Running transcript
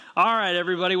All right,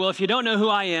 everybody. Well, if you don't know who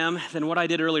I am, then what I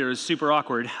did earlier is super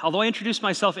awkward, although I introduced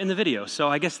myself in the video, so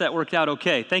I guess that worked out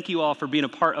okay. Thank you all for being a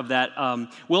part of that.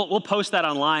 We'll post that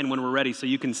online when we're ready so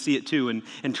you can see it too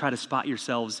and try to spot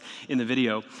yourselves in the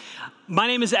video. My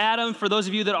name is Adam. For those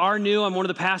of you that are new, I'm one of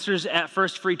the pastors at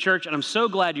First Free Church, and I'm so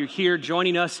glad you're here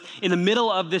joining us in the middle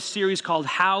of this series called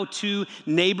How to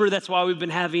Neighbor. That's why we've been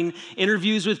having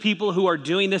interviews with people who are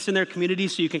doing this in their community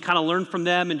so you can kind of learn from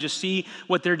them and just see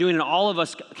what they're doing. And all of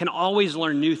us can always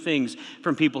learn new things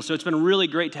from people. So it's been really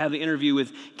great to have the interview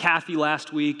with Kathy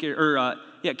last week,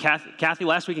 Kathy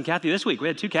last week and Kathy this week. We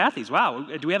had two Kathys. Wow.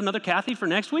 Do we have another Kathy for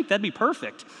next week? That'd be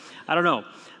perfect. I don't know.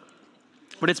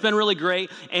 But it's been really great.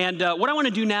 And what I want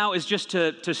to do now is just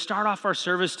to start off our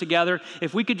service together.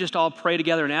 If we could just all pray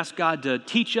together and ask God to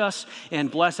teach us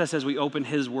and bless us as we open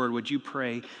His Word. Would you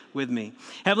pray with me?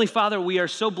 Heavenly Father, we are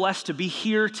so blessed to be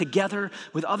here together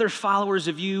with other followers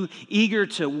of you, eager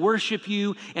to worship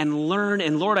you and learn.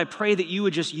 And Lord, I pray that you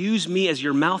would just use me as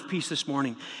your mouthpiece this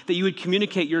morning, that you would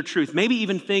communicate your truth, maybe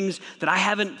even things that I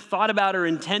haven't thought about or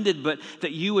intended, but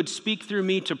that you would speak through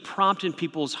me to prompt in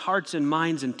people's hearts and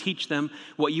minds and teach them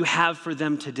what you have for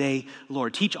them today,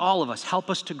 Lord. Teach all of us. Help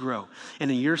us to grow.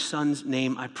 And in your Son's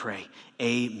name I pray.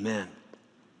 Amen.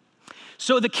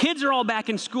 So the kids are all back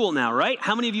in school now, right?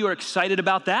 How many of you are excited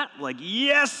about that? Like,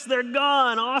 yes, they're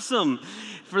gone. Awesome.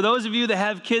 For those of you that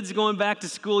have kids going back to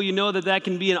school, you know that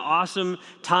can be an awesome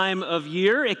time of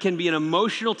year. It can be an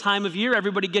emotional time of year.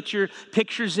 Everybody get your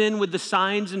pictures in with the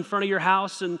signs in front of your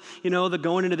house and, the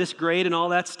going into this grade and all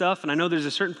that stuff. And I know there's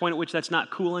a certain point at which that's not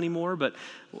cool anymore, but,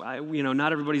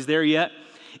 not everybody's there yet.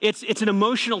 It's an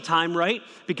emotional time, right?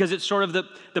 Because it's sort of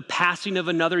the passing of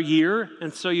another year.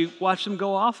 And so you watch them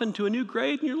go off into a new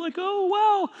grade and you're like, oh,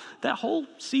 wow, that whole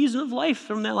season of life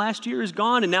from that last year is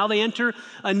gone. And now they enter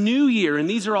a new year. And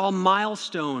these are all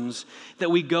milestones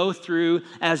that we go through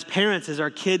as parents, as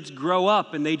our kids grow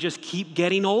up and they just keep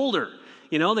getting older.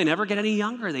 They never get any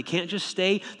younger. They can't just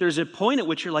stay. There's a point at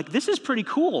which you're like, this is pretty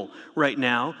cool right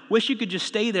now. Wish you could just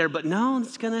stay there, but no,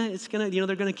 it's gonna,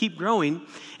 they're gonna keep growing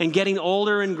and getting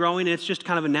older and growing. And it's just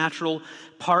kind of a natural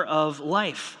part of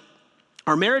life.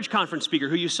 Our marriage conference speaker,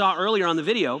 who you saw earlier on the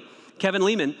video, Kevin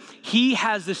Lehman, he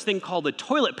has this thing called the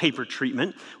toilet paper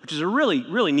treatment, which is a really,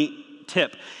 really neat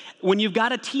tip. When you've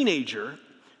got a teenager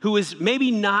who is maybe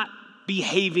not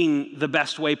behaving the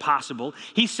best way possible,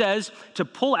 he says to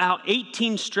pull out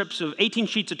 18 sheets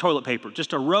of toilet paper,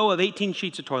 just a row of 18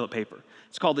 sheets of toilet paper.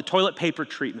 It's called the toilet paper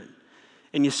treatment.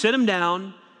 And you sit them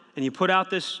down and you put out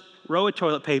this row of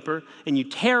toilet paper and you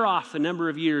tear off the number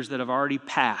of years that have already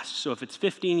passed. So if it's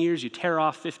 15 years, you tear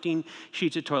off 15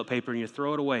 sheets of toilet paper and you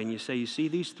throw it away and you say, you see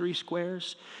these 3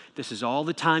 squares? This is all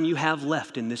the time you have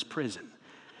left in this prison.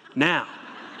 Now,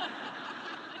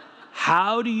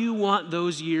 how do you want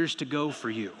those years to go for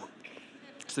you?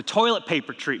 It's the toilet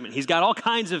paper treatment. He's got all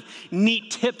kinds of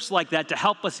neat tips like that to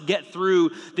help us get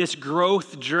through this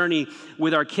growth journey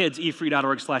with our kids.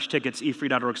 efree.org/tickets,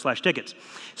 efree.org/tickets.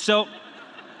 So,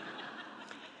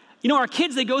 our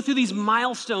kids, they go through these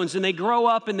milestones and they grow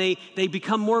up and they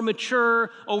become more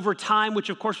mature over time, which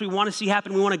of course we want to see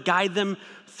happen. We want to guide them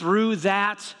through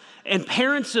that. And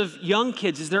parents of young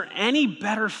kids, is there any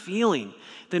better feeling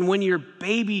than when your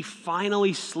baby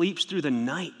finally sleeps through the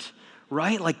night,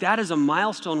 right? Like that is a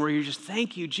milestone where you're just,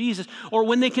 thank you, Jesus. Or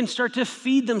when they can start to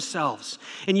feed themselves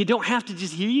and you don't have to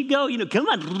just, here you go, come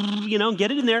on,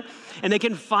 get it in there. And they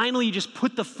can finally just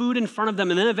put the food in front of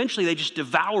them and then eventually they just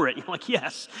devour it. You're like,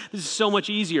 yes, this is so much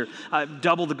easier.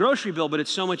 Double the grocery bill, but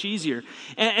it's so much easier.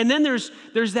 And then there's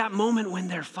that moment when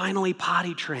they're finally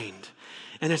potty trained.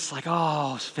 And it's like,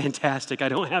 oh, it's fantastic. I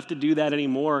don't have to do that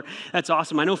anymore. That's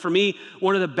awesome. I know for me,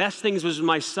 one of the best things was when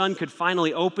my son could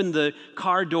finally open the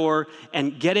car door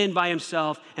and get in by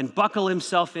himself and buckle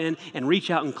himself in and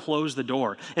reach out and close the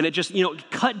door. And it just,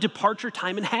 cut departure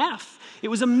time in half. It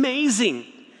was amazing.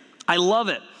 I love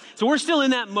it. So we're still in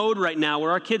that mode right now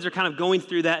where our kids are kind of going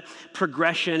through that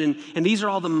progression. And these are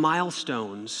all the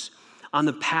milestones on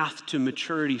the path to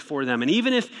maturity for them. And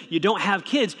even if you don't have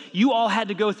kids, you all had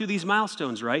to go through these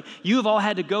milestones, right? You have all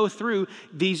had to go through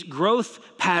these growth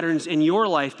patterns in your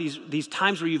life, these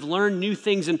times where you've learned new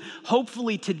things. And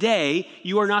hopefully today,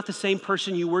 you are not the same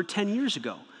person you were 10 years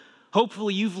ago.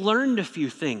 Hopefully you've learned a few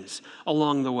things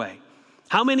along the way.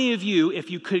 How many of you, if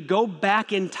you could go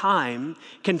back in time,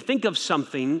 can think of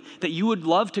something that you would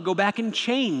love to go back and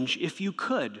change if you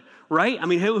could? Right? I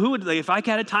mean, who would, if I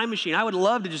had a time machine, I would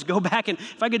love to just go back and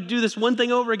if I could do this one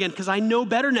thing over again because I know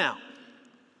better now.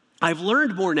 I've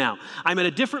learned more now. I'm at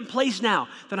a different place now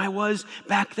than I was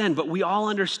back then. But we all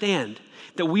understand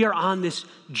that we are on this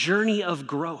journey of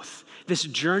growth, this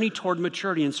journey toward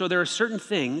maturity. And so there are certain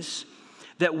things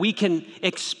that we can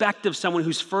expect of someone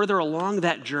who's further along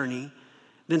that journey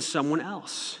than someone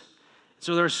else.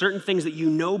 So there are certain things that you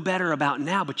know better about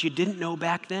now, but you didn't know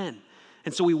back then.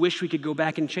 And so we wish we could go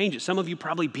back and change it. Some of you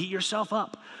probably beat yourself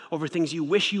up over things you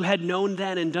wish you had known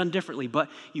then and done differently, but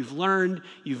you've learned,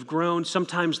 you've grown,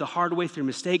 sometimes the hard way through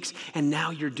mistakes, and now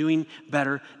you're doing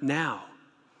better now.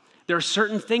 There are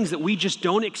certain things that we just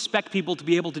don't expect people to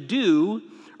be able to do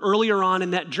earlier on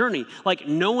in that journey. Like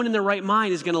no one in their right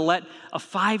mind is going to let a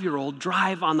 5-year-old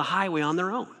drive on the highway on their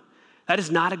own. That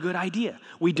is not a good idea.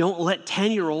 We don't let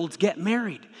 10-year-olds get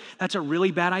married. That's a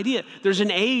really bad idea. There's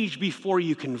an age before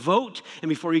you can vote and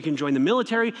before you can join the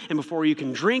military and before you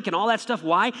can drink and all that stuff.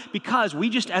 Why? Because we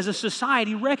just as a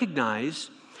society recognize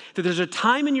that there's a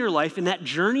time in your life in that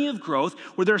journey of growth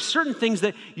where there are certain things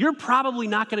that you're probably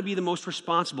not going to be the most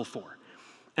responsible for.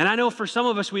 And I know for some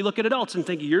of us, we look at adults and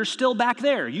think, you're still back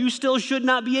there. You still should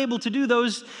not be able to do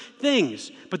those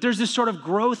things. But there's this sort of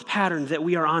growth pattern that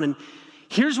we are on. And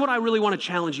here's what I really want to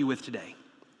challenge you with today.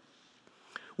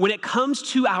 When it comes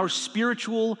to our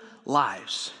spiritual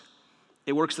lives,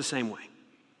 it works the same way.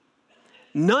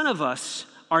 None of us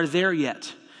are there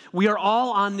yet. We are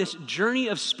all on this journey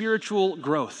of spiritual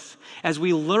growth as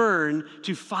we learn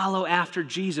to follow after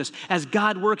Jesus, as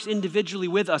God works individually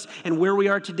with us. And where we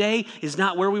are today is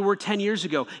not where we were 10 years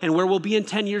ago. And where we'll be in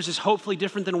 10 years is hopefully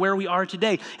different than where we are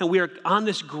today. And we are on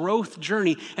this growth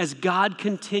journey as God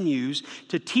continues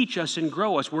to teach us and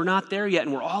grow us. We're not there yet,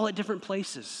 and we're all at different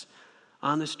places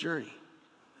on this journey.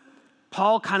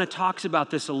 Paul kind of talks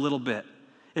about this a little bit.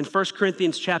 In 1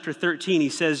 Corinthians chapter 13, he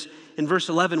says in verse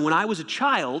 11, when I was a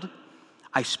child,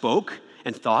 I spoke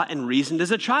and thought and reasoned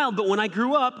as a child, but when I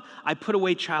grew up, I put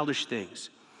away childish things.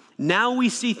 Now we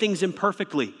see things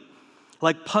imperfectly,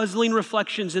 like puzzling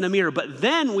reflections in a mirror, but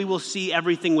then we will see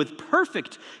everything with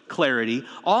perfect clarity.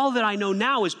 All that I know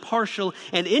now is partial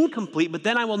and incomplete, but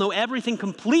then I will know everything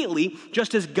completely,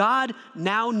 just as God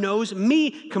now knows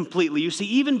me completely. You see,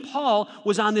 even Paul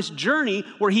was on this journey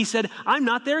where he said, I'm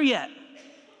not there yet.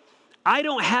 I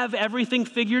don't have everything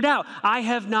figured out. I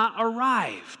have not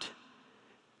arrived.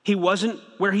 He wasn't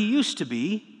where he used to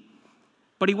be,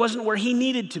 but he wasn't where he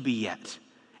needed to be yet.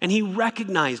 And he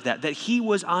recognized that he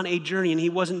was on a journey and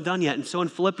he wasn't done yet. And so in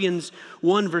Philippians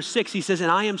 1 verse 6, he says, and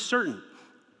I am certain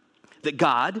that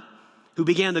God, who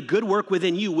began the good work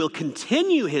within you, will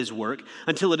continue his work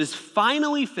until it is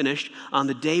finally finished on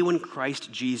the day when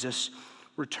Christ Jesus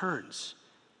returns.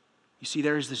 You see,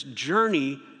 there is this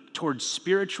journey towards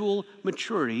spiritual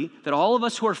maturity that all of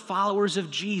us who are followers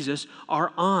of Jesus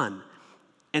are on.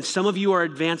 And some of you are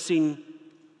advancing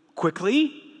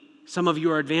quickly. Some of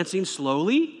you are advancing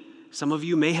slowly. Some of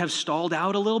you may have stalled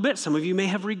out a little bit. Some of you may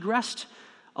have regressed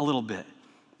a little bit.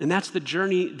 And that's the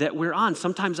journey that we're on.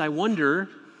 Sometimes I wonder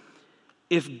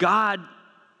if God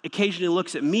occasionally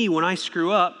looks at me when I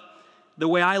screw up the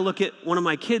way I look at one of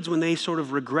my kids when they sort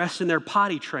of regress in their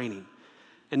potty training.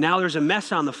 And now there's a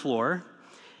mess on the floor.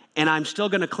 And I'm still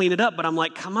going to clean it up, but I'm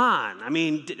like, come on. I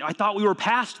mean, I thought we were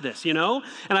past this, you know?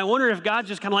 And I wonder if God's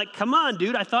just kind of like, come on,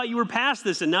 dude, I thought you were past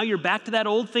this, and now you're back to that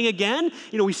old thing again?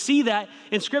 You know, we see that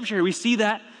in Scripture. We see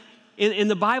that in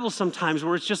the Bible sometimes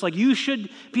where it's just like, you should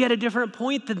be at a different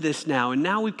point than this now, and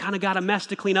now we've kind of got a mess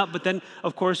to clean up, but then,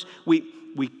 of course, we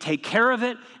take care of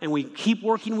it, and we keep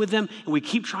working with them, and we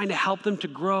keep trying to help them to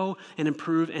grow and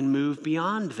improve and move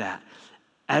beyond that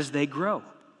as they grow.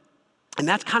 And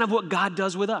that's kind of what God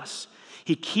does with us.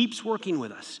 He keeps working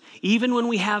with us. Even when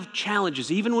we have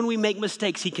challenges, even when we make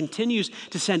mistakes, he continues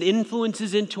to send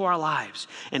influences into our lives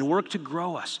and work to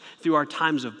grow us through our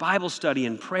times of Bible study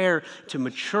and prayer to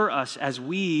mature us as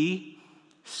we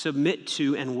submit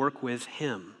to and work with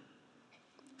him.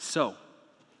 So,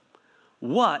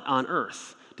 what on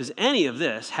earth does any of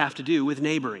this have to do with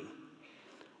neighboring?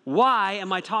 Why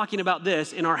am I talking about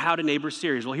this in our How to Neighbor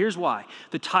series? Well, here's why.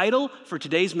 The title for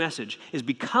today's message is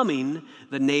Becoming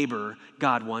the Neighbor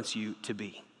God Wants You to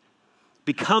Be.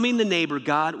 Becoming the neighbor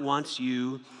God wants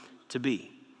you to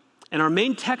be. And our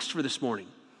main text for this morning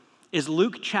is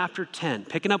Luke chapter 10,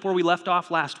 picking up where we left off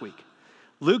last week.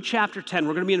 Luke chapter 10,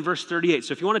 we're going to be in verse 38.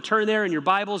 So if you want to turn there in your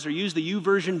Bibles or use the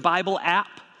YouVersion Bible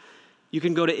app, you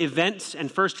can go to Events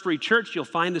and First Free Church. You'll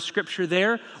find the scripture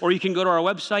there. Or you can go to our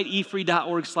website,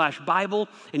 efree.org/Bible,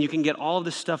 and you can get all of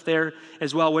this stuff there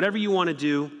as well. Whatever you want to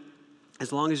do,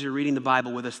 as long as you're reading the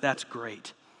Bible with us, that's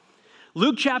great.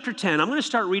 Luke chapter 10, I'm going to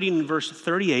start reading in verse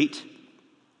 38.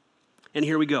 And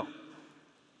here we go.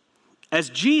 As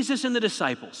Jesus and the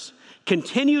disciples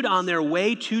continued on their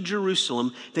way to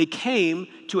Jerusalem, they came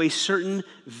to a certain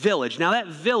village. Now that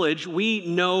village, we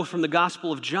know from the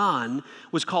Gospel of John,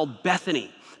 was called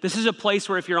Bethany. This is a place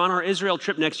where if you're on our Israel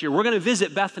trip next year, we're going to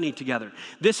visit Bethany together.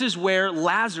 This is where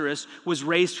Lazarus was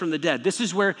raised from the dead. This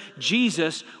is where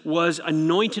Jesus was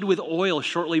anointed with oil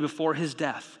shortly before his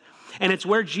death. And it's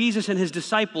where Jesus and his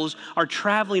disciples are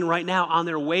traveling right now on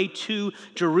their way to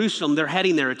Jerusalem. They're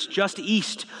heading there. It's just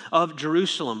east of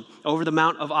Jerusalem, over the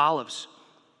Mount of Olives.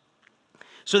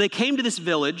 So they came to this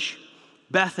village,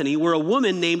 Bethany, where a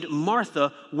woman named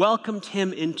Martha welcomed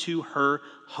him into her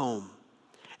home.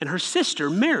 And her sister,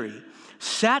 Mary,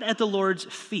 sat at the Lord's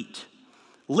feet,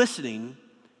 listening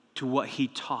to what he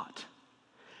taught.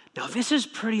 Now, this is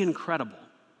pretty incredible.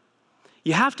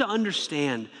 You have to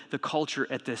understand the culture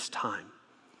at this time.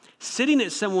 Sitting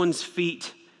at someone's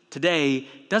feet today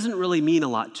doesn't really mean a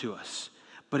lot to us,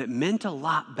 but it meant a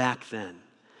lot back then.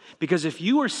 Because if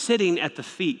you were sitting at the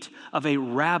feet of a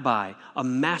rabbi, a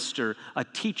master, a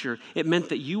teacher, it meant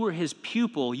that you were his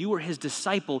pupil, you were his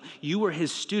disciple, you were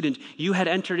his student. You had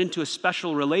entered into a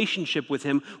special relationship with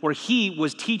him where he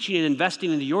was teaching and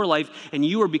investing into your life, and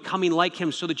you were becoming like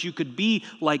him so that you could be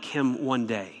like him one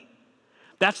day.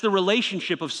 That's the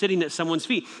relationship of sitting at someone's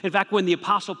feet. In fact, when the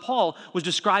Apostle Paul was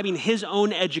describing his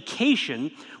own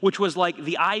education, which was like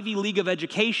the Ivy League of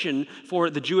education for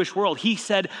the Jewish world, he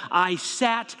said, I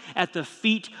sat at the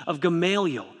feet of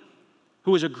Gamaliel,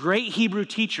 who was a great Hebrew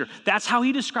teacher. That's how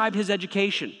he described his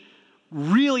education.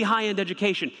 Really high-end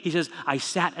education. He says, I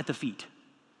sat at the feet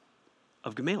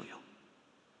of Gamaliel.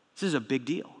 This is a big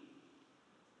deal.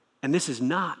 And this is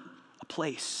not a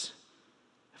place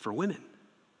for women.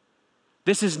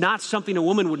 This is not something a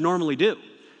woman would normally do.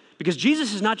 Because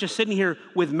Jesus is not just sitting here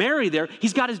with Mary there,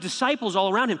 he's got his disciples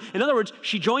all around him. In other words,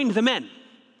 she joined the men.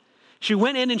 She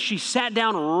went in and she sat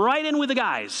down right in with the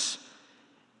guys.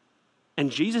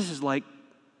 And Jesus is like,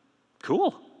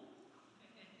 cool,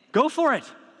 go for it.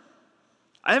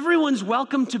 Everyone's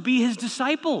welcome to be his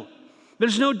disciple.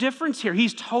 There's no difference here.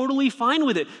 He's totally fine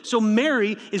with it. So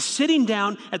Mary is sitting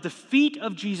down at the feet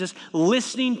of Jesus,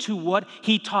 listening to what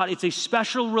he taught. It's a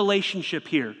special relationship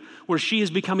here where she is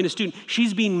becoming a student.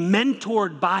 She's being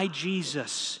mentored by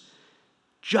Jesus,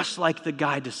 just like the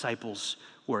guy disciples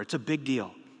were. It's a big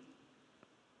deal.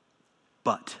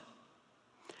 But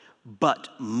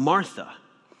Martha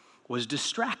was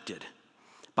distracted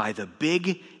by the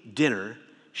big dinner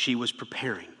she was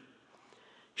preparing.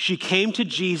 She came to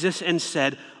Jesus and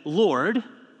said, Lord,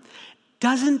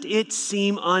 doesn't it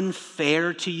seem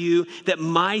unfair to you that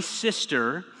my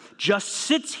sister just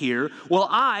sits here while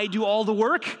I do all the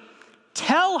work?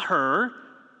 Tell her,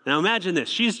 now imagine this,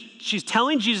 she's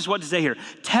telling Jesus what to say here.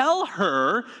 Tell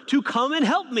her to come and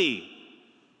help me.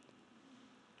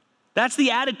 That's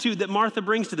the attitude that Martha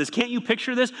brings to this. Can't you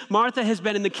picture this? Martha has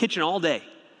been in the kitchen all day,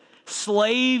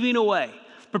 slaving away,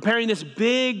 preparing this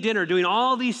big dinner, doing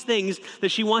all these things that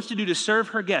she wants to do to serve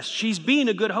her guests. She's being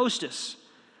a good hostess.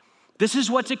 This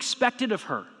is what's expected of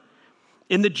her.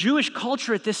 In the Jewish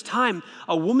culture at this time,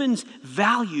 a woman's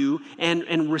value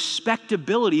and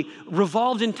respectability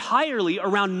revolved entirely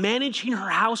around managing her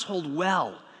household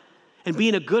well and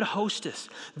being a good hostess.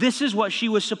 This is what she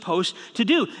was supposed to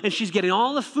do. And she's getting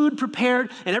all the food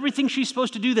prepared and everything she's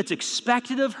supposed to do that's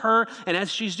expected of her. And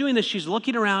as she's doing this, she's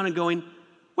looking around and going,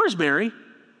 where's Mary?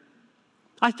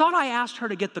 I thought I asked her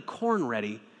to get the corn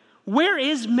ready. Where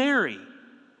is Mary?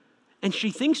 And she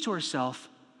thinks to herself,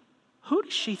 who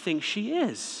does she think she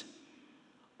is?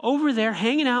 Over there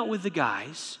hanging out with the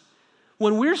guys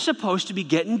when we're supposed to be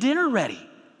getting dinner ready.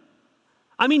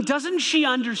 I mean, doesn't she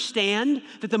understand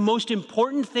that the most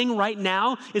important thing right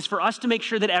now is for us to make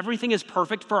sure that everything is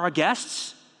perfect for our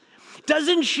guests?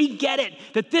 Doesn't she get it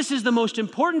that this is the most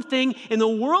important thing in the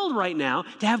world right now,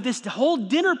 to have this whole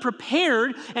dinner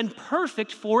prepared and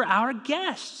perfect for our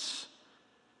guests?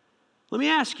 Let me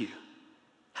ask you,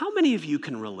 how many of you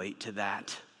can relate to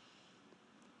that?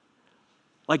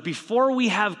 Like before we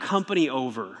have company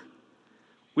over,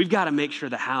 we've got to make sure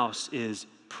the house is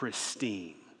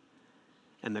pristine.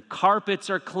 And the carpets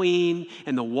are clean,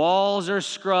 and the walls are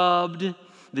scrubbed,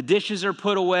 the dishes are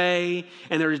put away,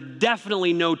 and there's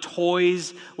definitely no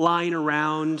toys lying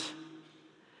around.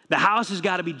 The house has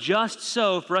got to be just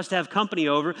so for us to have company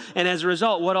over, and as a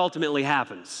result, what ultimately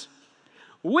happens?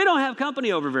 We don't have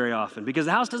company over very often because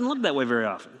the house doesn't look that way very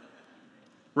often,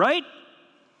 right?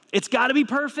 It's got to be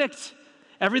perfect.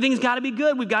 Everything's got to be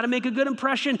good. We've got to make a good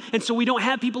impression. And so we don't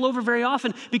have people over very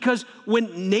often because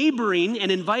when neighboring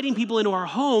and inviting people into our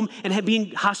home and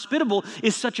being hospitable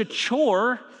is such a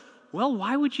chore, well,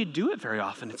 why would you do it very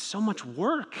often? It's so much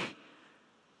work.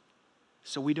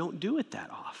 So we don't do it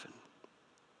that often.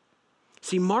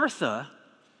 See, Martha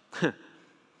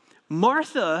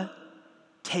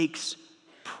takes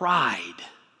pride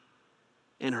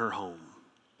in her home.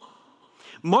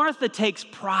 Martha takes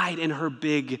pride in her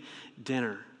big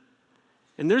dinner.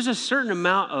 And there's a certain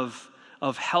amount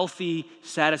of healthy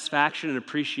satisfaction and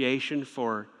appreciation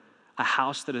for a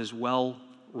house that is well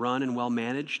run and well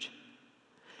managed.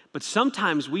 But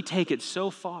sometimes we take it so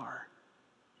far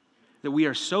that we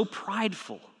are so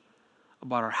prideful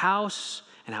about our house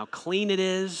and how clean it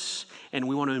is, and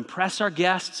we want to impress our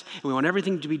guests, and we want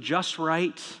everything to be just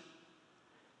right.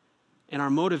 And our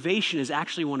motivation is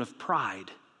actually one of pride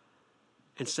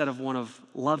instead of one of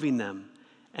loving them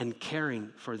and caring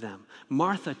for them.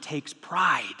 Martha takes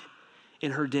pride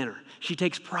in her dinner. She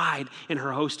takes pride in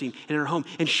her hosting, in her home.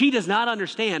 And she does not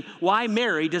understand why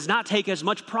Mary does not take as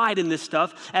much pride in this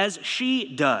stuff as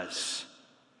she does.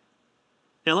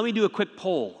 Now, let me do a quick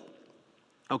poll.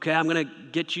 Okay, I'm going to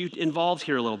get you involved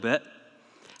here a little bit.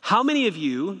 How many of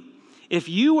you, if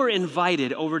you were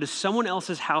invited over to someone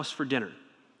else's house for dinner,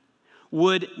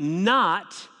 would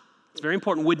not, it's very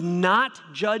important, would not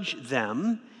judge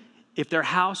them if their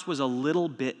house was a little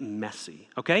bit messy?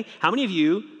 Okay? How many of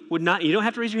you would not, you don't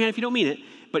have to raise your hand if you don't mean it,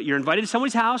 but you're invited to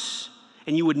somebody's house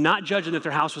and you would not judge them if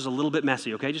their house was a little bit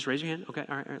messy? Okay, just raise your hand. Okay,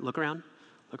 all right, look around.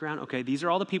 Look around. Okay, these are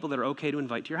all the people that are okay to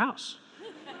invite to your house.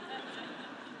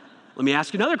 Let me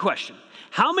ask you another question.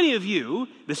 How many of you,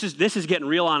 this is getting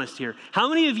real honest here, how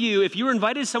many of you, if you were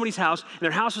invited to somebody's house and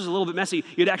their house was a little bit messy,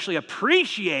 you'd actually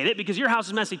appreciate it because your house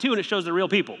is messy too and it shows they're real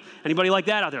people? Anybody like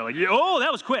that out there? Like, oh,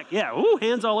 that was quick. Yeah, ooh,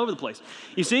 hands all over the place.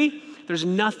 You see, there's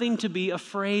nothing to be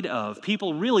afraid of.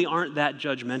 People really aren't that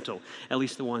judgmental, at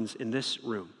least the ones in this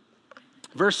room.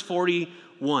 Verse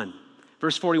 41,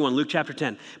 Luke chapter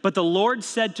 10. But the Lord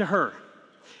said to her,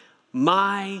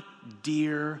 "My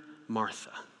dear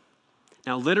Martha."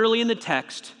 Now, literally in the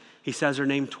text, he says her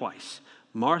name twice.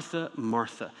 Martha,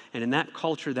 Martha. And in that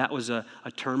culture, that was a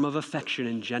term of affection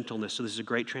and gentleness. So this is a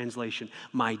great translation.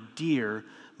 My dear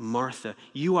Martha,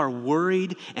 you are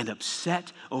worried and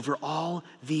upset over all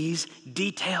these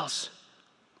details.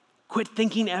 Quit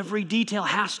thinking every detail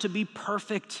has to be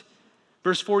perfect.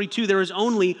 Verse 42, there is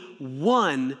only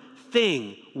one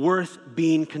thing worth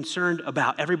being concerned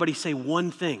about. Everybody say one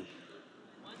thing.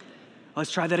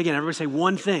 Let's try that again. Everybody say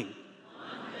one thing.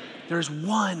 There's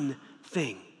one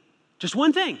thing, just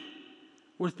one thing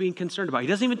worth being concerned about. He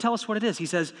doesn't even tell us what it is. He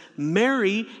says,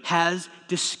 Mary has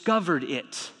discovered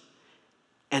it,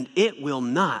 and it will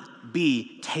not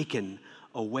be taken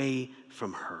away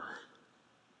from her.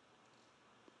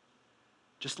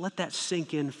 Just let that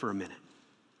sink in for a minute.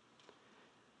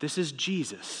 This is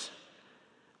Jesus,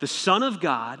 the Son of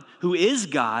God, who is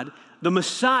God, the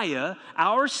Messiah,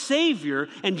 our Savior,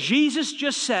 and Jesus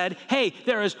just said, hey,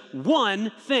 there is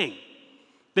one thing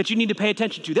that you need to pay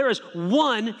attention to. There is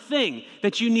one thing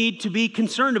that you need to be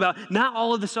concerned about, not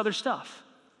all of this other stuff.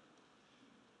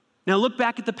 Now look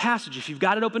back at the passage. If you've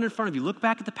got it open in front of you, look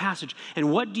back at the passage,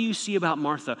 and what do you see about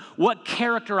Martha? What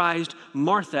characterized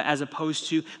Martha as opposed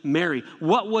to Mary?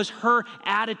 What was her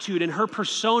attitude and her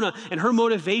persona and her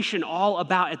motivation all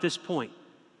about at this point?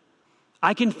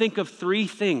 I can think of three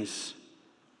things.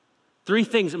 Three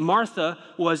things. Martha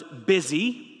was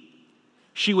busy,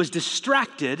 she was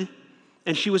distracted,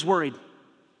 and she was worried.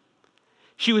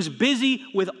 She was busy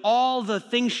with all the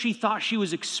things she thought she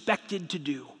was expected to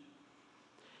do.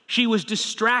 She was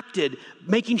distracted,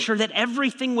 making sure that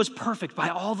everything was perfect by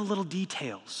all the little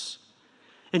details.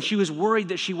 And she was worried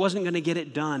that she wasn't going to get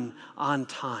it done on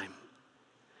time.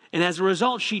 And as a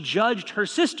result, she judged her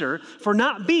sister for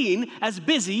not being as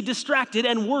busy, distracted,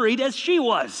 and worried as she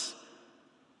was.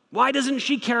 Why doesn't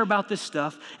she care about this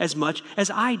stuff as much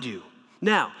as I do?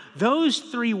 Now, those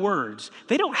three words,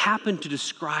 they don't happen to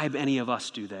describe any of us,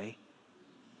 do they?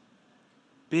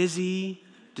 Busy,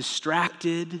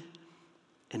 distracted,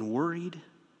 and worried.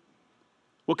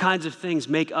 What kinds of things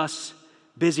make us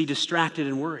busy, distracted,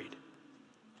 and worried?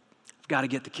 I've got to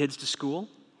get the kids to school,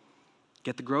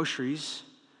 get the groceries,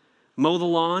 mow the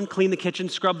lawn, clean the kitchen,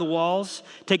 scrub the walls,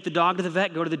 take the dog to the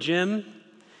vet, go to the gym,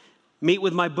 meet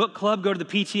with my book club, go to the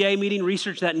PTA meeting,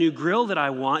 research that new grill that I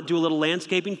want, do a little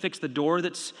landscaping, fix the door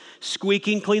that's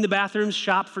squeaking, clean the bathrooms,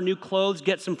 shop for new clothes,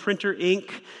 get some printer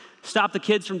ink, stop the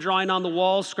kids from drawing on the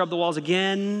walls, scrub the walls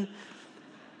again,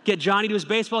 get Johnny to his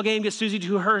baseball game, get Susie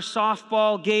to her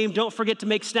softball game. Don't forget to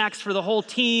make snacks for the whole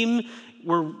team.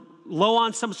 We're low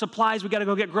on some supplies. We got to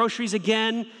go get groceries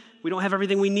again. We don't have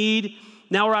everything we need.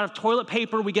 Now we're out of toilet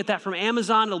paper. We get that from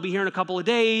Amazon. It'll be here in a couple of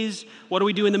days. What do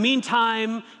we do in the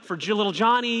meantime? For little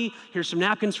Johnny, here's some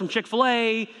napkins from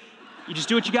Chick-fil-A. You just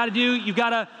do what you got to do. You got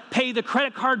to pay the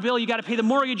credit card bill. You got to pay the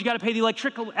mortgage. You got to pay the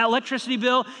electricity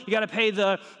bill. You got to pay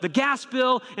the gas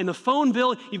bill and the phone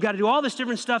bill. You've got to do all this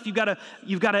different stuff. You've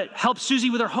got to help Susie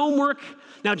with her homework.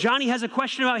 Now, Johnny has a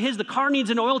question about his. The car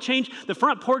needs an oil change. The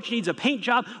front porch needs a paint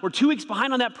job. We're 2 weeks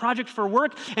behind on that project for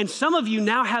work. And some of you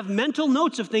now have mental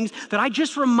notes of things that I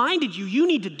just reminded you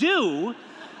need to do.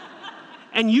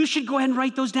 And you should go ahead and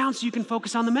write those down so you can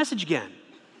focus on the message again.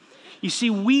 You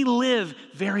see, we live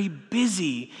very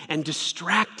busy and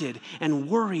distracted and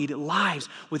worried lives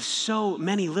with so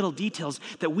many little details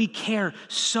that we care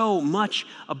so much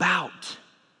about.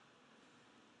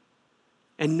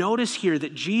 And notice here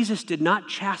that Jesus did not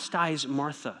chastise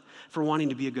Martha for wanting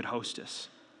to be a good hostess.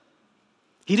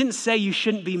 He didn't say you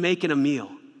shouldn't be making a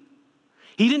meal.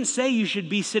 He didn't say you should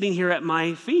be sitting here at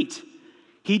my feet.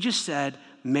 He just said,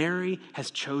 Mary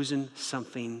has chosen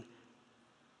something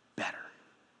better.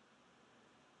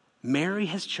 Mary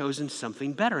has chosen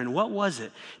something better. And what was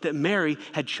it that Mary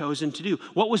had chosen to do?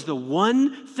 What was the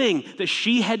one thing that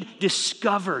she had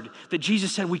discovered that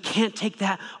Jesus said, we can't take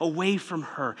that away from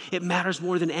her? It matters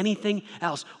more than anything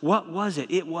else. What was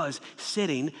it? It was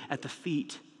sitting at the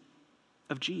feet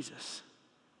of Jesus.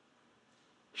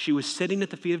 She was sitting at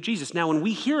the feet of Jesus. Now, when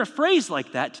we hear a phrase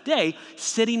like that today,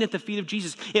 sitting at the feet of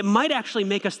Jesus, it might actually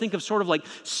make us think of sort of like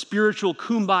spiritual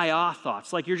kumbaya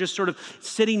thoughts, like you're just sort of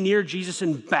sitting near Jesus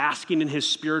and basking in his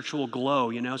spiritual glow,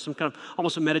 you know, some kind of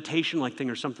almost a meditation-like thing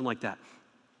or something like that.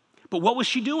 But what was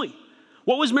she doing?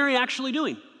 What was Mary actually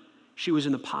doing? She was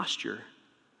in the posture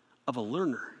of a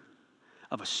learner,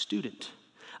 of a student,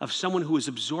 of someone who was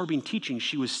absorbing teaching.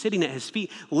 She was sitting at his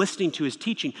feet, listening to his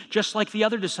teaching, just like the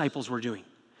other disciples were doing.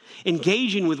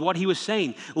 Engaging with what he was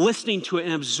saying, listening to it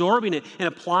and absorbing it and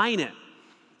applying it.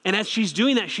 And as she's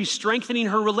doing that, she's strengthening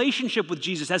her relationship with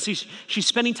Jesus, as she's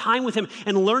spending time with him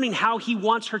and learning how he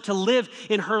wants her to live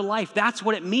in her life. That's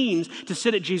what it means to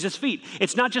sit at Jesus' feet.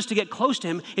 It's not just to get close to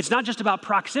him. It's not just about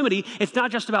proximity. It's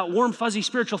not just about warm, fuzzy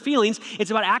spiritual feelings.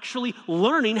 It's about actually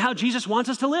learning how Jesus wants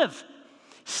us to live.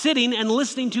 Sitting and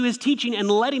listening to his teaching and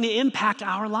letting it impact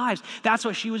our lives. That's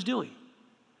what she was doing.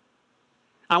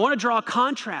 I want to draw a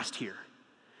contrast here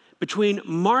between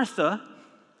Martha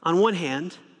on one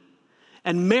hand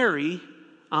and Mary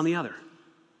on the other.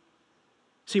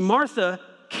 See, Martha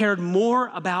cared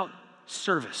more about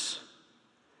service,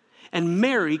 and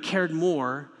Mary cared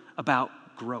more about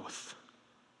growth.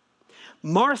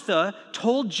 Martha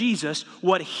told Jesus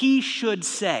what he should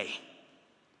say,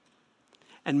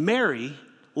 and Mary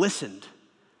listened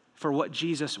for what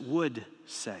Jesus would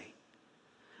say.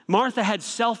 Martha had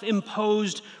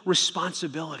self-imposed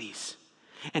responsibilities,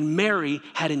 and Mary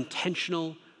had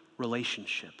intentional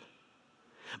relationship.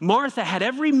 Martha had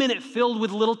every minute filled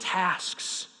with little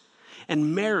tasks,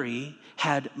 and Mary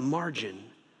had margin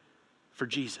for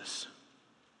Jesus.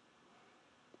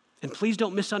 And please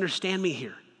don't misunderstand me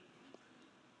here.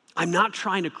 I'm not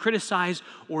trying to criticize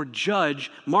or judge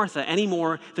Martha any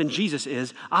more than Jesus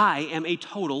is. I am a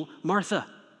total Martha.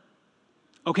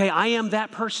 Okay, I am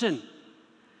that person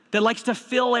that likes to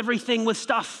fill everything with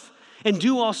stuff and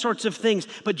do all sorts of things.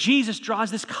 But Jesus draws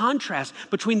this contrast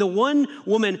between the one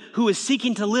woman who is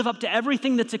seeking to live up to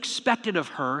everything that's expected of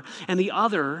her and the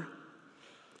other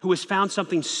who has found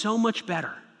something so much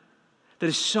better that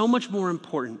is so much more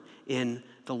important in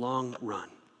the long run.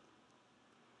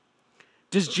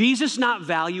 Does Jesus not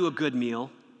value a good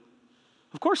meal?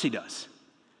 Of course he does.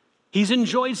 He's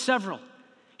enjoyed several.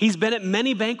 He's been at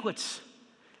many banquets.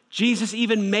 Jesus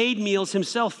even made meals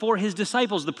himself for his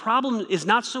disciples. The problem is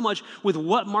not so much with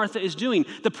what Martha is doing.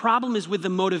 The problem is with the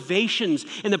motivations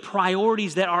and the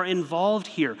priorities that are involved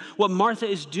here. What Martha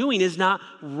is doing is not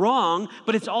wrong,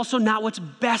 but it's also not what's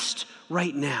best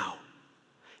right now.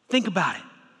 Think about it.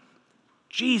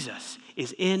 Jesus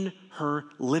is in her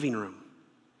living room,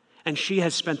 and she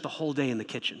has spent the whole day in the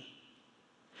kitchen.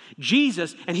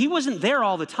 Jesus, and he wasn't there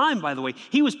all the time, by the way.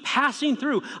 He was passing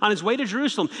through on his way to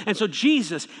Jerusalem. And so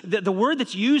Jesus, the word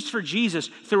that's used for Jesus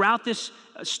throughout this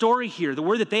story here, the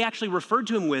word that they actually referred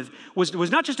to him with,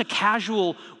 was not just a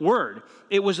casual word.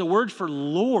 It was a word for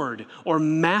Lord or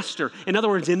Master. In other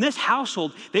words, in this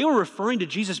household, they were referring to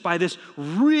Jesus by this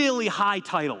really high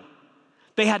title.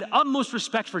 They had utmost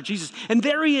respect for Jesus. And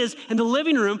there he is in the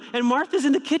living room, and Martha's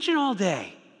in the kitchen all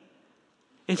day.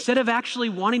 Instead of actually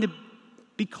wanting to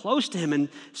be close to him and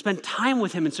spend time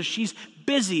with him. And so she's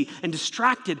busy and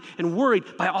distracted and worried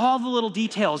by all the little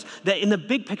details that in the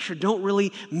big picture don't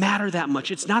really matter that much.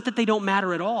 It's not that they don't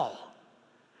matter at all,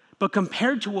 but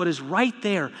compared to what is right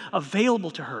there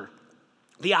available to her,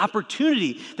 the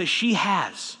opportunity that she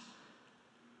has,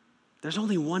 there's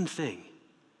only one thing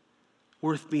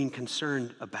worth being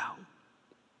concerned about.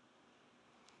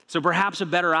 So perhaps a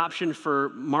better option for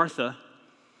Martha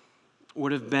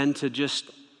would have been to just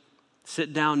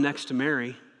sit down next to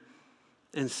Mary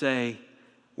and say,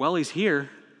 well, he's here.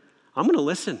 I'm going to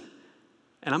listen,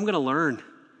 and I'm going to learn,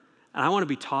 and I want to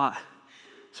be taught.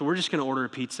 So we're just going to order a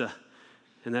pizza,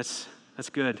 and that's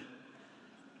good.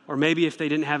 Or maybe if they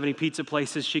didn't have any pizza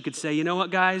places, she could say, you know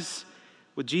what, guys?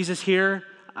 With Jesus here,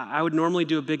 I would normally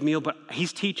do a big meal, but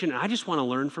he's teaching, and I just want to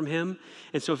learn from him.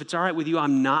 And so if it's all right with you,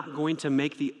 I'm not going to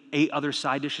make the 8 other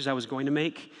side dishes I was going to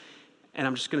make. And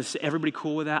I'm just going to sit, everybody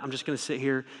cool with that? I'm just going to sit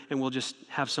here, and we'll just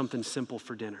have something simple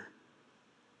for dinner.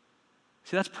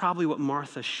 See, that's probably what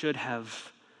Martha should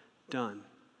have done.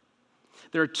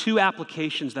 There are 2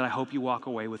 applications that I hope you walk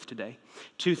away with today.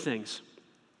 2 things.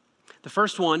 The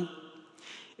first one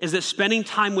is that spending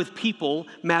time with people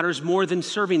matters more than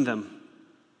serving them.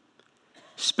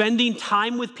 Spending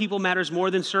time with people matters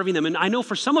more than serving them. And I know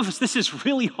for some of us, this is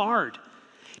really hard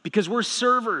because we're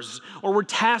servers or we're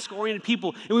task-oriented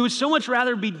people. And we would so much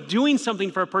rather be doing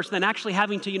something for a person than actually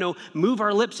having to, move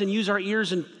our lips and use our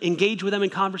ears and engage with them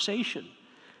in conversation.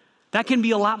 That can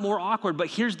be a lot more awkward, but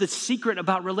here's the secret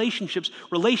about relationships.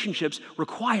 Relationships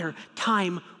require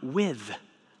time with.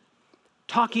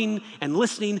 Talking and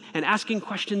listening and asking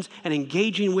questions and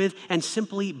engaging with and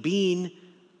simply being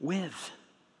with.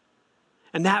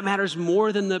 And that matters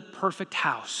more than the perfect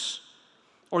house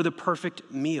or the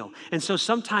perfect meal. And so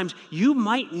sometimes you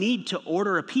might need to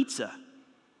order a pizza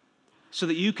so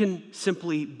that you can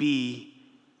simply be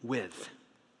with.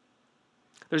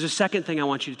 There's a second thing I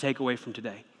want you to take away from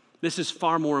today. This is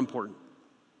far more important.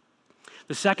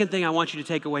 The second thing I want you to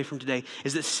take away from today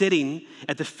is that sitting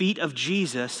at the feet of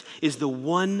Jesus is the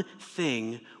one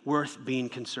thing worth being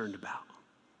concerned about.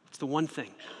 It's the one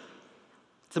thing.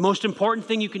 It's the most important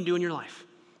thing you can do in your life.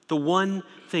 The one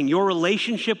thing. Your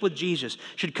relationship with Jesus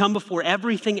should come before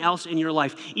everything else in your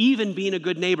life, even being a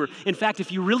good neighbor. In fact,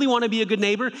 if you really want to be a good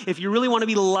neighbor, if you really want to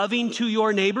be loving to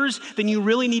your neighbors, then you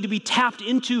really need to be tapped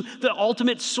into the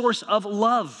ultimate source of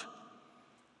love.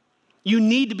 You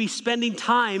need to be spending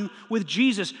time with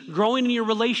Jesus, growing in your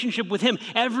relationship with him.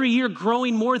 Every year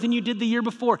growing more than you did the year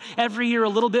before. Every year a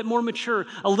little bit more mature,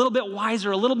 a little bit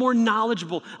wiser, a little more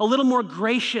knowledgeable, a little more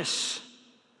gracious.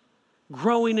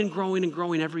 Growing and growing and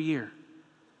growing every year.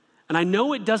 And I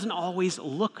know it doesn't always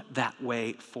look that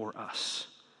way for us,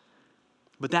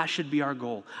 but that should be our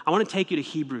goal. I want to take you to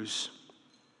Hebrews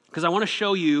because I want to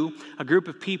show you a group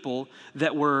of people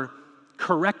that were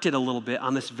corrected a little bit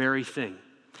on this very thing.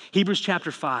 Hebrews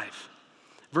chapter 5,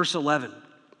 verse 11.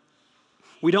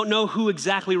 We don't know who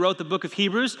exactly wrote the book of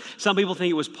Hebrews. Some people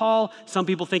think it was Paul. Some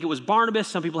people think it was Barnabas.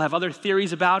 Some people have other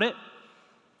theories about it.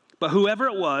 But whoever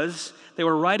it was, they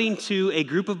were writing to a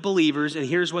group of believers, and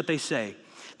here's what they say.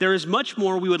 There is much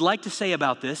more we would like to say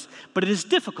about this, but it is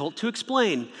difficult to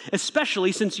explain,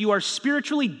 especially since you are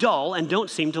spiritually dull and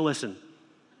don't seem to listen.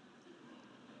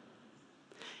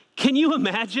 Can you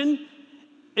imagine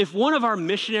if one of our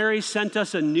missionaries sent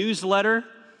us a newsletter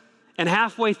and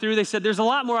halfway through they said, there's a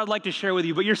lot more I'd like to share with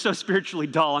you, but you're so spiritually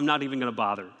dull, I'm not even going to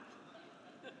bother.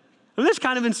 I mean, that's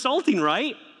kind of insulting,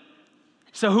 right?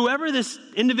 So whoever this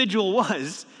individual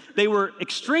was, they were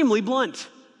extremely blunt.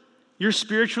 You're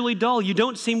spiritually dull. You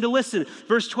don't seem to listen.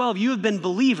 Verse 12, you have been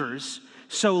believers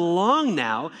so long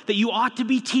now that you ought to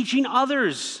be teaching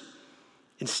others.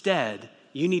 Instead,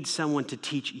 you need someone to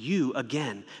teach you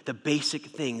again the basic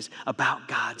things about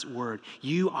God's word.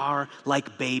 You are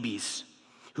like babies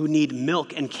who need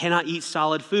milk and cannot eat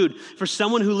solid food. For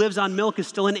someone who lives on milk is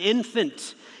still an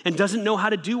infant and doesn't know how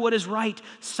to do what is right.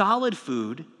 Solid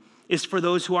food is for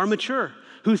those who are mature,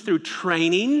 who through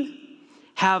training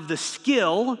have the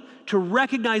skill to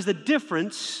recognize the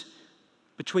difference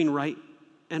between right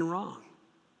and wrong.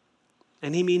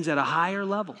 And he means at a higher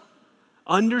level,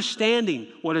 understanding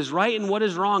what is right and what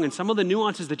is wrong and some of the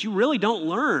nuances that you really don't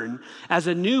learn as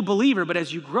a new believer, but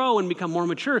as you grow and become more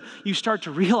mature, you start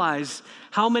to realize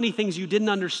how many things you didn't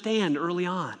understand early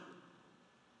on.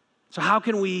 So how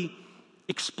can we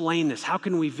explain this? How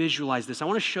can we visualize this? I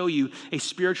want to show you a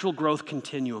spiritual growth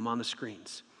continuum on the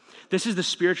screens. This is the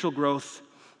spiritual growth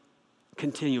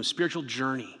continuum, spiritual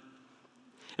journey.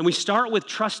 And we start with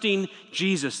trusting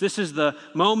Jesus. This is the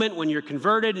moment when you're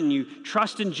converted and you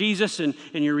trust in Jesus and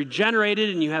you're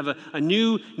regenerated and you have a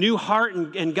new heart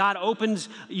and God opens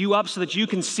you up so that you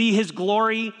can see his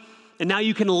glory and now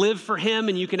you can live for him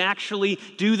and you can actually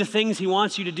do the things he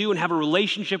wants you to do and have a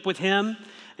relationship with him.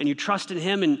 And you trust in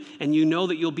him and you know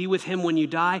that you'll be with him when you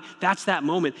die. That's that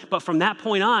moment. But from that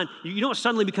point on, you don't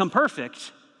suddenly become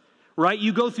perfect. Right?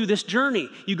 You go through this journey.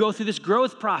 You go through this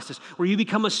growth process where you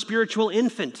become a spiritual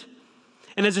infant.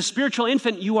 And as a spiritual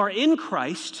infant, you are in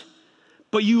Christ,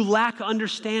 but you lack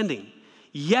understanding.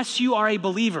 Yes, you are a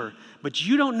believer, but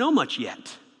you don't know much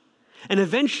yet. And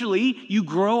eventually, you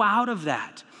grow out of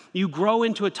that. You grow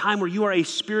into a time where you are a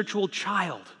spiritual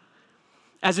child.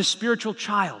 As a spiritual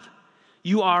child,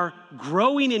 you are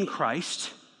growing in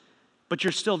Christ, but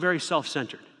you're still very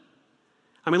self-centered.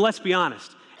 I mean, let's be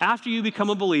honest. After you become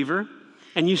a believer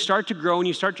and you start to grow and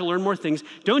you start to learn more things,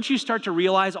 don't you start to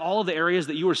realize all of the areas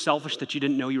that you were selfish that you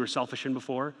didn't know you were selfish in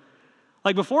before?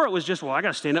 Like before it was just, well, I got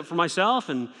to stand up for myself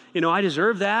and, I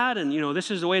deserve that and, this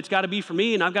is the way it's got to be for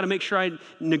me and I've got to make sure I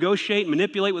negotiate and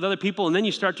manipulate with other people. And then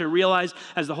you start to realize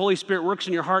as the Holy Spirit works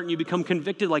in your heart and you become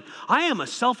convicted, like, I am a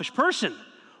selfish person.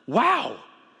 Wow.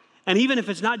 And even if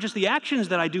it's not just the actions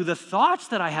that I do, the thoughts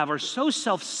that I have are so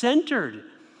self-centered.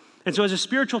 And so as a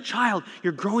spiritual child,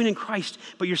 you're growing in Christ,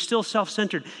 but you're still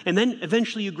self-centered. And then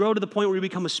eventually you grow to the point where you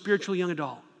become a spiritual young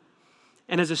adult.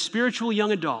 And as a spiritual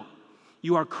young adult,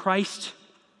 you are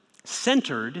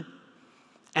Christ-centered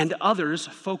and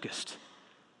others-focused.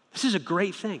 This is a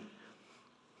great thing.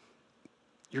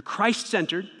 You're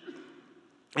Christ-centered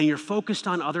and you're focused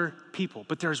on other people.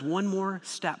 But there's one more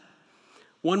step,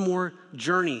 one more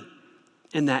journey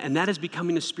in that, and that is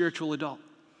becoming a spiritual adult.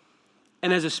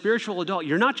 And as a spiritual adult,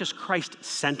 you're not just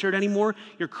Christ-centered anymore,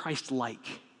 you're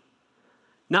Christ-like.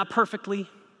 Not perfectly,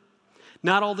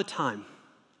 not all the time,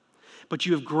 but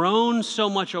you have grown so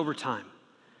much over time.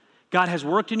 God has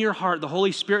worked in your heart. The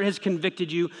Holy Spirit has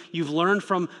convicted you. You've learned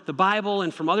from the Bible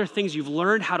and from other things. You've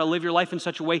learned how to live your life in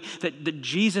such a way that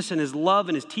Jesus and his love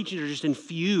and his teachings are just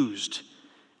infused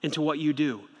into what you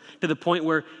do, to the point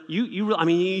where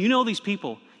you know these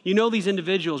people. You know these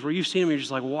individuals where you've seen them and you're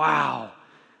just like, wow,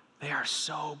 they are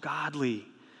so godly.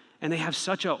 And they have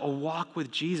such a walk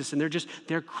with Jesus, and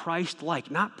they're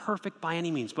Christ-like. Not perfect by any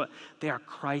means, but they are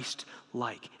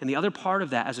Christ-like. And the other part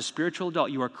of that, as a spiritual adult,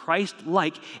 you are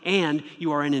Christ-like, and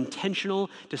you are an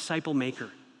intentional disciple maker.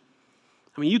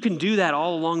 I mean, you can do that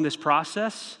all along this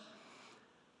process,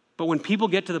 but when people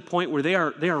get to the point where they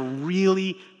are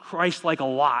really Christ-like a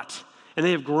lot, and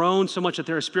they have grown so much that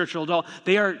they're a spiritual adult,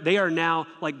 they are now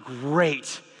like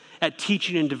great at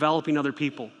teaching and developing other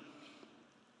people.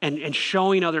 And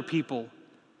showing other people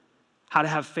how to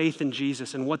have faith in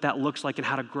Jesus and what that looks like and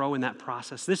how to grow in that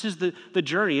process. This is the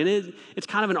journey, and it's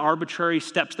kind of an arbitrary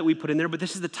steps that we put in there, but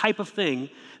this is the type of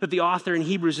thing that the author in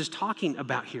Hebrews is talking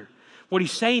about here. What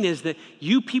he's saying is that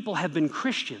you people have been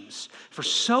Christians for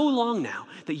so long now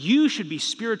that you should be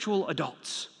spiritual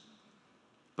adults,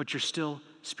 but you're still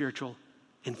spiritual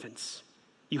infants.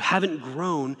 You haven't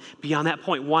grown beyond that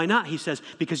point. Why not? He says,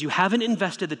 because you haven't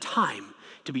invested the time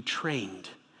to be trained,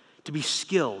 to be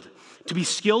skilled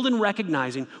in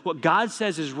recognizing what God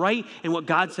says is right and what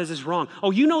God says is wrong.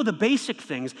 Oh, you know the basic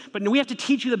things, but we have to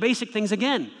teach you the basic things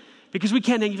again because we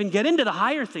can't even get into the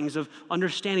higher things of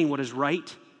understanding what is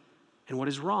right and what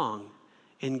is wrong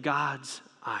in God's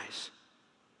eyes.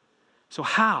 So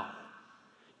how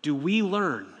do we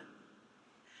learn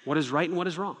what is right and what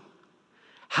is wrong?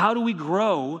 How do we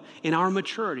grow in our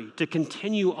maturity to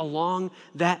continue along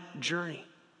that journey?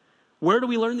 Where do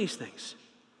we learn these things?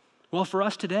 Well, for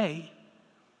us today,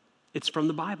 it's from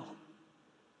the Bible.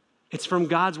 It's from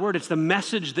God's word. It's the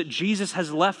message that Jesus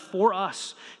has left for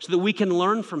us so that we can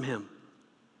learn from him.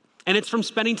 And it's from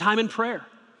spending time in prayer,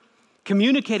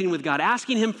 communicating with God,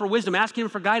 asking him for wisdom, asking him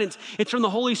for guidance. It's from the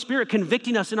Holy Spirit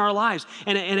convicting us in our lives.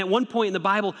 And at one point in the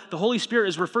Bible, the Holy Spirit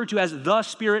is referred to as the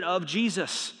Spirit of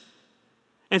Jesus.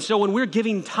 And so when we're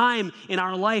giving time in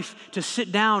our life to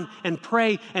sit down and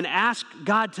pray and ask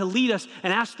God to lead us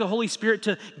and ask the Holy Spirit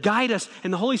to guide us,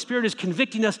 and the Holy Spirit is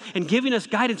convicting us and giving us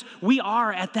guidance, we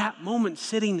are at that moment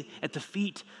sitting at the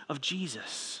feet of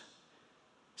Jesus,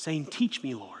 saying, teach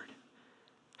me, Lord.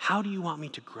 How do you want me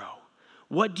to grow?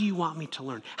 What do you want me to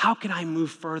learn? How can I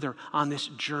move further on this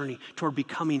journey toward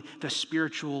becoming the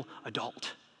spiritual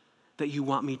adult that you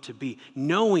want me to be?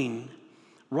 Knowing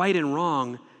right and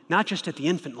wrong, not just at the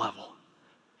infant level,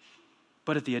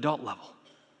 but at the adult level.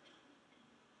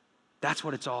 That's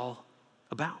what it's all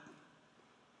about.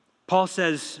 Paul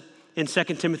says in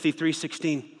 2 Timothy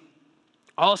 3:16,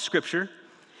 all scripture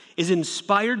is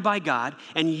inspired by God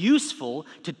and useful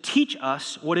to teach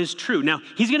us what is true. Now,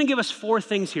 he's going to give us 4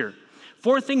 things here.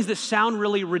 4 things that sound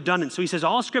really redundant. So he says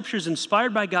all scripture is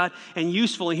inspired by God and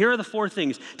useful. And here are the 4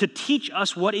 things: to teach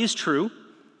us what is true,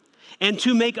 and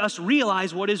to make us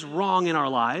realize what is wrong in our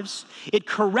lives. It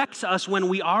corrects us when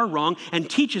we are wrong and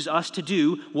teaches us to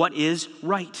do what is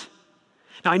right.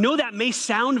 Now, I know that may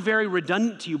sound very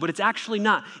redundant to you, but it's actually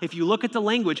not. If you look at the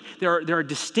language, there are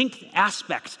distinct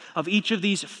aspects of each of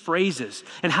these phrases.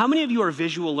 And how many of you are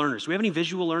visual learners? Do we have any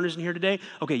visual learners in here today?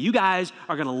 Okay, you guys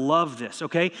are going to love this,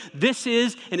 okay? This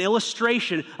is an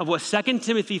illustration of what 2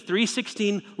 Timothy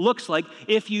 3:16 looks like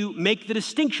if you make the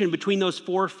distinction between those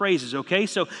four phrases, okay?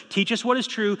 So teach us what is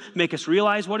true, make us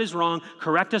realize what is wrong,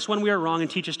 correct us when we are wrong, and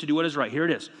teach us to do what is right. Here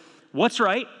it is. What's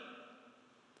right?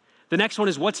 The next one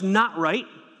is what's not right.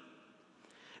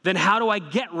 Then how do I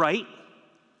get right?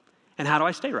 And how do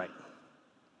I stay right?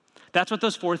 That's what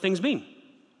those four things mean.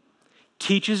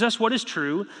 Teaches us what is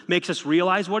true, makes us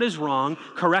realize what is wrong,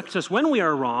 corrects us when we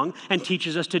are wrong, and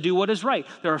teaches us to do what is right.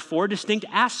 There are four distinct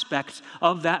aspects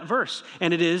of that verse.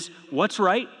 And it is what's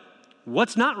right,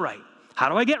 what's not right. How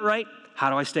do I get right? How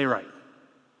do I stay right?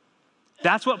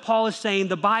 That's what Paul is saying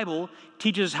the Bible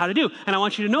teaches us how to do. And I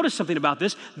want you to notice something about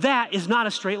this. That is not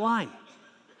a straight line.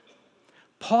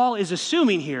 Paul is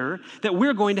assuming here that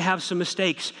we're going to have some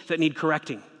mistakes that need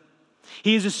correcting.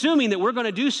 He is assuming that we're going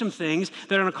to do some things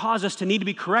that are going to cause us to need to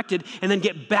be corrected and then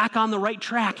get back on the right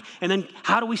track. And then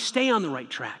how do we stay on the right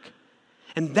track?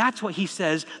 And that's what he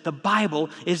says the Bible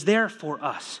is there for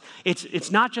us.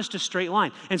 It's not just a straight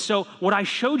line. And so what I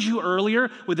showed you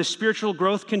earlier with the spiritual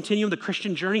growth continuum, the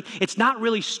Christian journey, it's not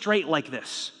really straight like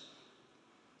this.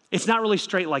 It's not really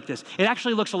straight like this. It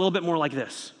actually looks a little bit more like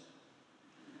this.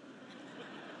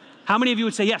 How many of you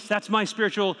would say, yes, that's my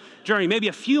spiritual journey? Maybe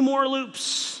a few more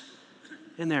loops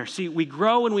in there. See, we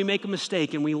grow and we make a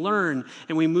mistake and we learn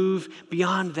and we move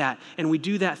beyond that. And we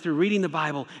do that through reading the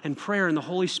Bible and prayer and the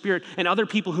Holy Spirit and other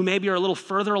people who maybe are a little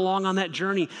further along on that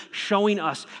journey, showing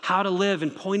us how to live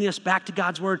and pointing us back to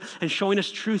God's word and showing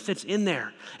us truth that's in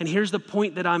there. And here's the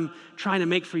point that I'm trying to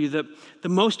make for you. The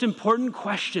most important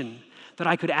question that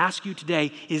I could ask you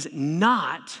today is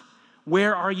not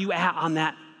where are you at on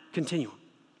that continuum.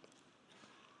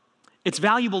 It's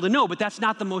valuable to know, but that's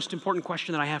not the most important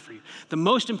question that I have for you. The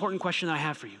most important question that I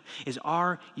have for you is,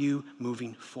 are you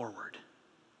moving forward?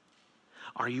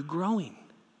 Are you growing?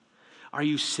 Are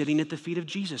you sitting at the feet of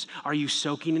Jesus? Are you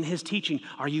soaking in his teaching?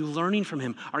 Are you learning from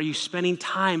him? Are you spending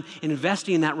time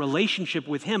investing in that relationship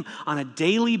with him on a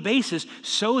daily basis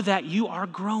so that you are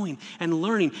growing and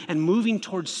learning and moving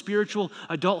towards spiritual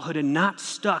adulthood and not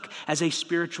stuck as a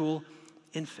spiritual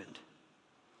infant?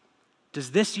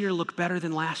 Does this year look better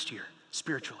than last year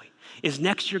spiritually? Is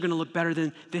next year going to look better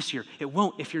than this year? It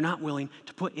won't if you're not willing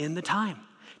to put in the time,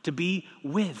 to be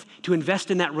with, to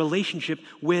invest in that relationship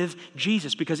with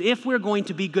Jesus. Because if we're going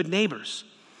to be good neighbors,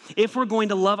 if we're going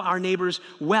to love our neighbors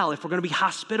well, if we're going to be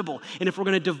hospitable, and if we're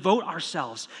going to devote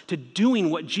ourselves to doing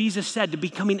what Jesus said, to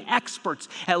becoming experts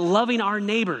at loving our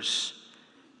neighbors,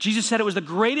 Jesus said it was the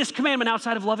greatest commandment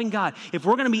outside of loving God. If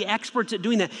we're going to be experts at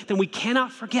doing that, then we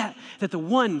cannot forget that the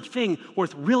one thing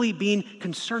worth really being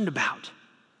concerned about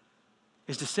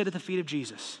is to sit at the feet of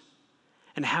Jesus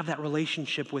and have that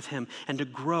relationship with him and to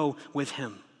grow with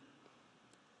him,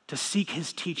 to seek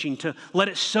his teaching, to let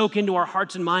it soak into our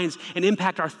hearts and minds and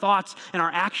impact our thoughts and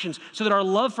our actions so that our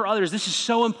love for others, this is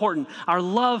so important, our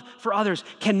love for others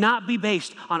cannot be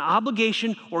based on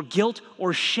obligation or guilt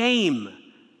or shame.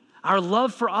 Our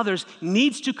love for others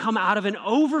needs to come out of an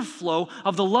overflow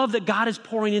of the love that God is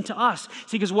pouring into us.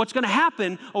 See, because what's going to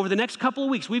happen over the next couple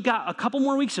of weeks, we've got a couple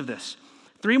more weeks of this.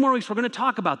 3 more weeks, we're going to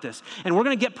talk about this, and we're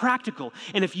going to get practical.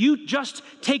 And if you just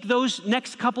take those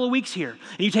next couple of weeks here,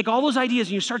 and you take all those ideas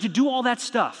and you start to do all that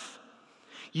stuff,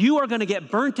 you are going to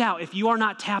get burnt out if you are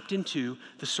not tapped into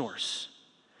the source.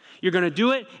 You're going to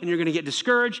do it, and you're going to get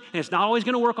discouraged, and it's not always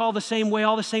going to work all the same way,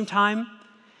 all the same time.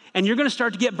 And you're going to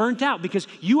start to get burnt out because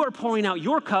you are pouring out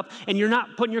your cup and you're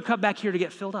not putting your cup back here to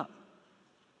get filled up.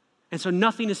 And so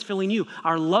nothing is filling you.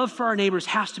 Our love for our neighbors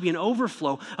has to be an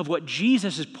overflow of what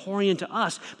Jesus is pouring into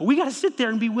us. But we got to sit there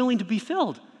and be willing to be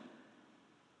filled.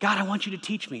 God, I want you to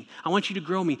teach me. I want you to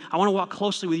grow me. I want to walk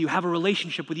closely with you, have a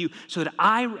relationship with you so that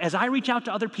as I reach out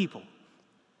to other people,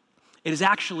 it is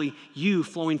actually you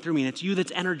flowing through me. And it's you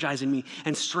that's energizing me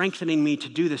and strengthening me to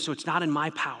do this. So it's not in my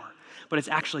power, but it's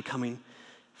actually coming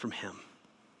from him.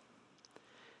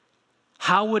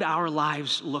 How would our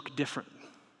lives look different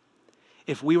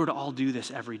if we were to all do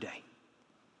this every day?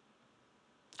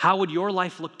 How would your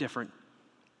life look different?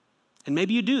 And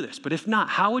maybe you do this, but if not,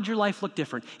 how would your life look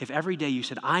different if every day you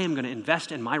said, I am going to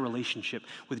invest in my relationship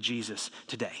with Jesus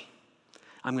today.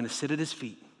 I'm going to sit at his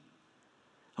feet.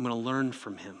 I'm going to learn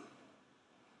from him.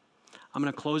 I'm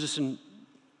going to close this in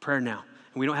prayer now.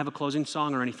 And we don't have a closing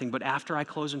song or anything, but after I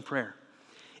close in prayer,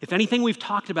 if anything we've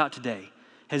talked about today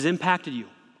has impacted you,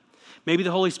 maybe the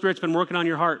Holy Spirit's been working on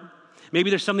your heart. Maybe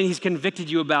there's something he's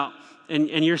convicted you about,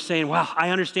 and you're saying, wow,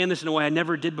 I understand this in a way I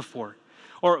never did before.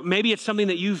 Or maybe it's something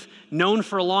that you've known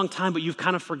for a long time, but you've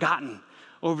kind of forgotten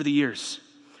over the years.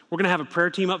 We're going to have a prayer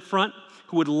team up front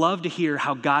who would love to hear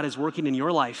how God is working in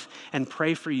your life and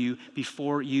pray for you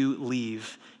before you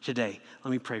leave today.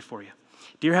 Let me pray for you.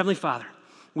 Dear Heavenly Father,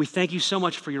 we thank you so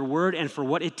much for your word and for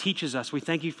what it teaches us. We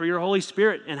thank you for your Holy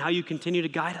Spirit and how you continue to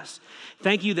guide us.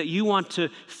 Thank you that you want to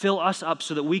fill us up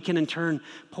so that we can in turn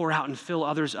pour out and fill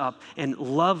others up and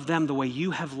love them the way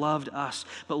you have loved us.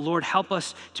 But Lord, help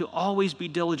us to always be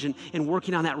diligent in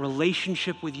working on that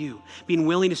relationship with you, being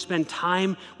willing to spend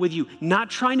time with you, not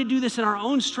trying to do this in our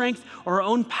own strength or our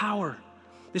own power.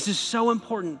 This is so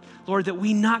important, Lord, that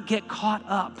we not get caught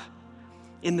up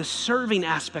in the serving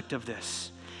aspect of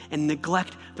this and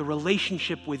neglect the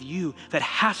relationship with you that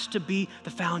has to be the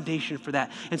foundation for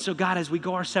that. And so God, as we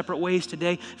go our separate ways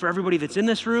today, for everybody that's in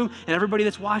this room and everybody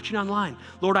that's watching online,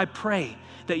 Lord, I pray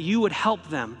that you would help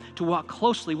them to walk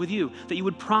closely with you, that you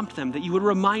would prompt them, that you would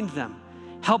remind them,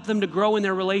 help them to grow in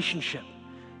their relationship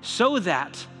so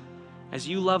that as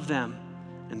you love them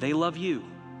and they love you,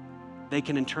 they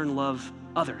can in turn love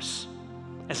others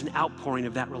as an outpouring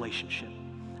of that relationship.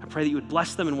 I pray that you would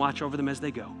bless them and watch over them as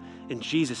they go. In Jesus'